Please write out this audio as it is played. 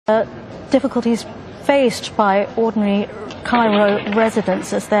difficulties faced by ordinary Cairo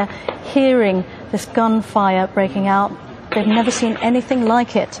residents as they're hearing this gunfire breaking out. They've never seen anything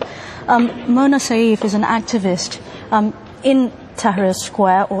like it. Mona Seif is an activist in Tahrir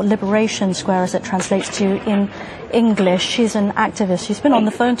Square, or Liberation Square as it translates to in English. She's an activist. She's been on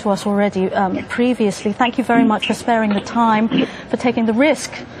the phone to us already previously. Thank you very much for sparing the time, for taking the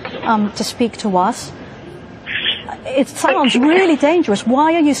risk to speak to us. It sounds really dangerous.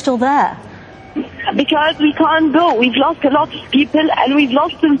 Why are you still there? Because we can't go. We've lost a lot of people, and we've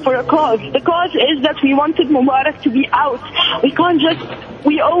lost them for a cause. The cause is that we wanted Mubarak to be out. We can't just,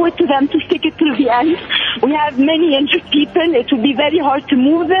 we owe it to them to stick it till the end. We have many injured people. It would be very hard to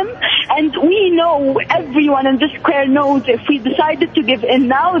move them. And we know, everyone in this square knows, if we decided to give in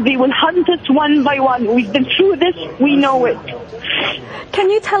now, they will hunt us one by one. We've been through this. We know it. Can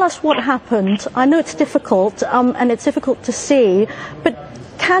you tell us what happened? I know it's difficult, and it's difficult to see, but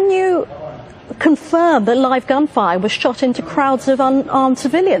can you confirm that live gunfire was shot into crowds of unarmed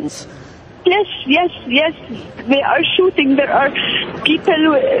civilians? Yes. They are shooting. There are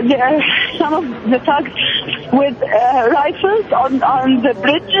people, there are some of the thugs with rifles on the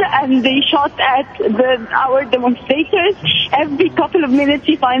bridge, and they shot at our demonstrators. Every couple of minutes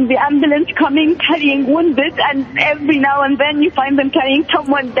you find the ambulance coming carrying wounded, and every now and then you find them carrying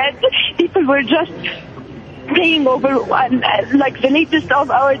someone dead. People were just praying over, like the latest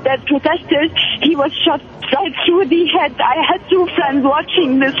of our dead protesters, he was shot right through the head. I had two friends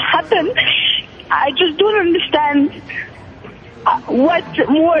watching this happen. I just don't understand what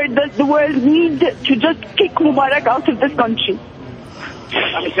more does the world need to just kick Mubarak out of this country.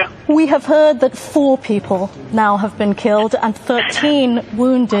 We have heard that 4 people now have been killed and 13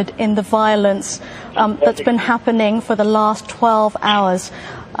 wounded in the violence that's been happening for the last 12 hours.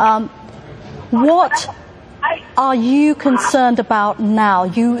 What are you concerned about now?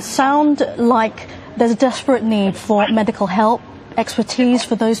 You sound like there's a desperate need for medical help, expertise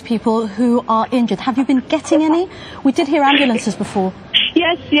for those people who are injured. Have you been getting any? We did hear ambulances before.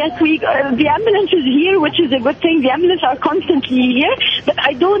 Yes, the ambulance is here, which is a good thing. The ambulances are constantly here, but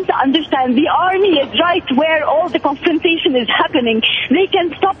I don't understand. The army is right where all the confrontation is happening. They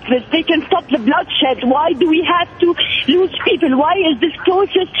can stop this. They can stop the bloodshed. Why do we have to lose people? Why is this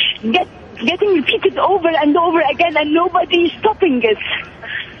process getting repeated over and over again, and nobody is stopping it?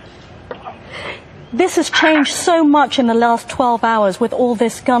 This has changed so much in the last 12 hours with all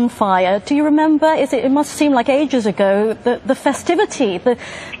this gunfire. Do you remember, it must seem like ages ago, the festivity, the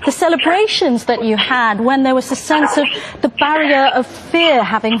celebrations that you had when there was a sense of the barrier of fear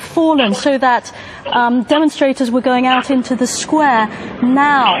having fallen so that demonstrators were going out into the square.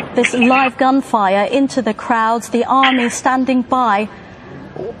 Now, this live gunfire into the crowds, the army standing by.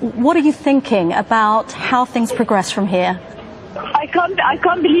 What are you thinking about how things progress from here? I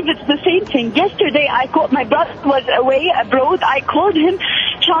can't believe it's the same thing. Yesterday, my brother was away abroad. I called him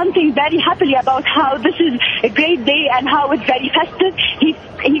chanting very happily about how this is a great day and how it's very festive.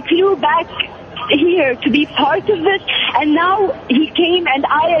 He flew back here to be part of this, and now he came and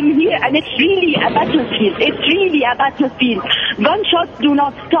I am here, and it's really a battlefield. It's really a battlefield. Gunshots do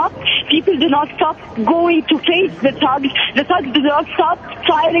not stop. People do not stop going to face the thugs. The thugs do not stop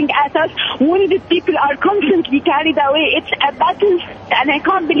firing at us. Wounded people are constantly carried away. It's a battle, and I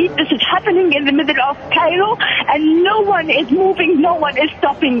can't believe this is happening in the middle of Cairo, and no one is moving, no one is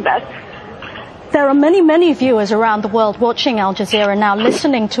stopping this. There are many, many viewers around the world watching Al Jazeera now,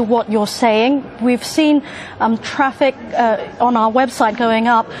 listening to what you're saying. We've seen traffic on our website going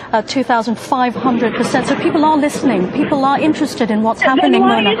up 2,500%. So people are listening. People are interested in what's happening.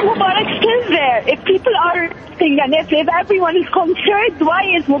 Then why is Mubarak still there? If people are listening, and if everyone is concerned, why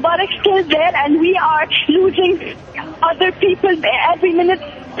is Mubarak still there? And we are losing other people every minute,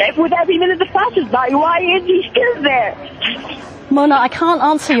 with every minute that passes by. Why is he still there? Mona, I can't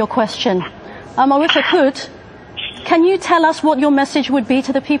answer your question. I wish I could. Can you tell us what your message would be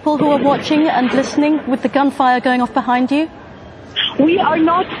to the people who are watching and listening with the gunfire going off behind you? We are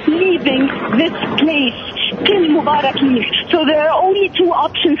not leaving this place till Mubarak leaves. So there are only 2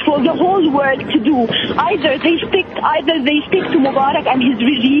 options for the whole world to do. Either they stick to Mubarak and his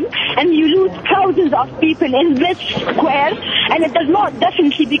regime, and you lose thousands of people in this square, and it does not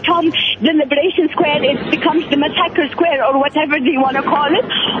definitely become the Liberation Square, it becomes the Massacre Square or whatever they want to call it,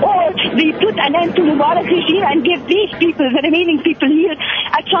 or they put an end to Mubarak regime and give these people, the remaining people here,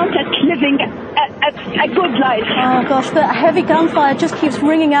 a chance at living a good life. Oh gosh, the heavy gunfire just keeps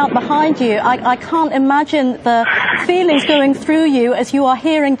ringing out behind you. I can't imagine the feelings going through you as you are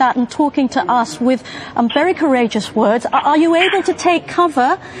hearing that and talking to us with very courageous words. Are you able to take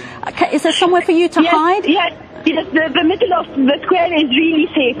cover? Is there somewhere for you to hide? Yes, the middle of the square is really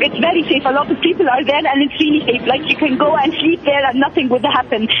safe. It's very safe. A lot of people are there and it's really safe. Like you can go and sleep there and nothing would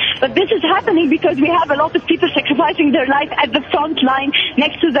happen. But this is happening because we have a lot of people sacrificing their life at the front line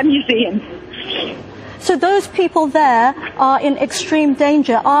next to the museum. So those people there are in extreme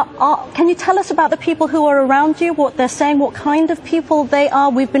danger. Can you tell us about the people who are around you, what they're saying, what kind of people they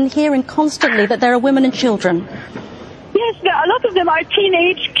are? We've been hearing constantly that there are women and children. Yes, a lot of them are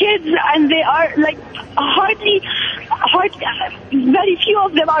teenage kids, and they are like very few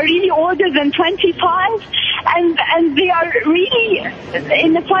of them are really older than 25, and they are really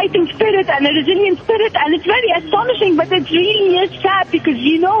in a fighting spirit and a resilient spirit, and it's very astonishing, but it really is sad because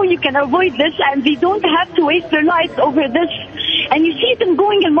you can avoid this, and they don't have to waste their lives over this, and you see them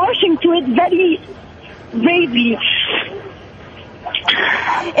going and marching to it very bravely.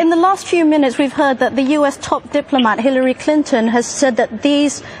 In the last few minutes, we've heard that the U.S. top diplomat Hillary Clinton has said that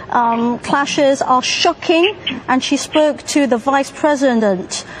these clashes are shocking, and she spoke to the Vice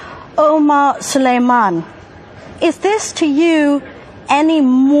President, Omar Suleiman. Is this to you any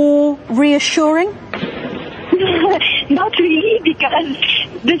more reassuring? Not really, because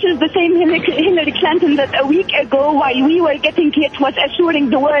this is the same Hillary Clinton that a week ago, while we were getting hit, was assuring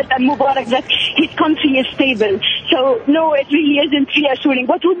the world and Mubarak that his country is stable. So, no, it really isn't reassuring.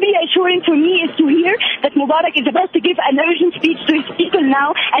 What would be assuring for me is to hear that Mubarak is about to give an urgent speech to his people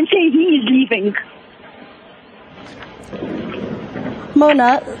now and say he is leaving.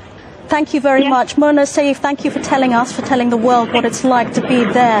 Mona, thank you very much. Mona Seif, thank you for telling the world what it's like to be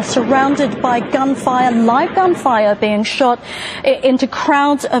there, surrounded by gunfire, live gunfire being shot into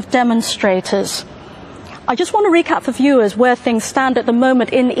crowds of demonstrators. I just want to recap for viewers where things stand at the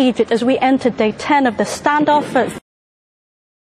moment in Egypt as we enter day 10 of the standoff.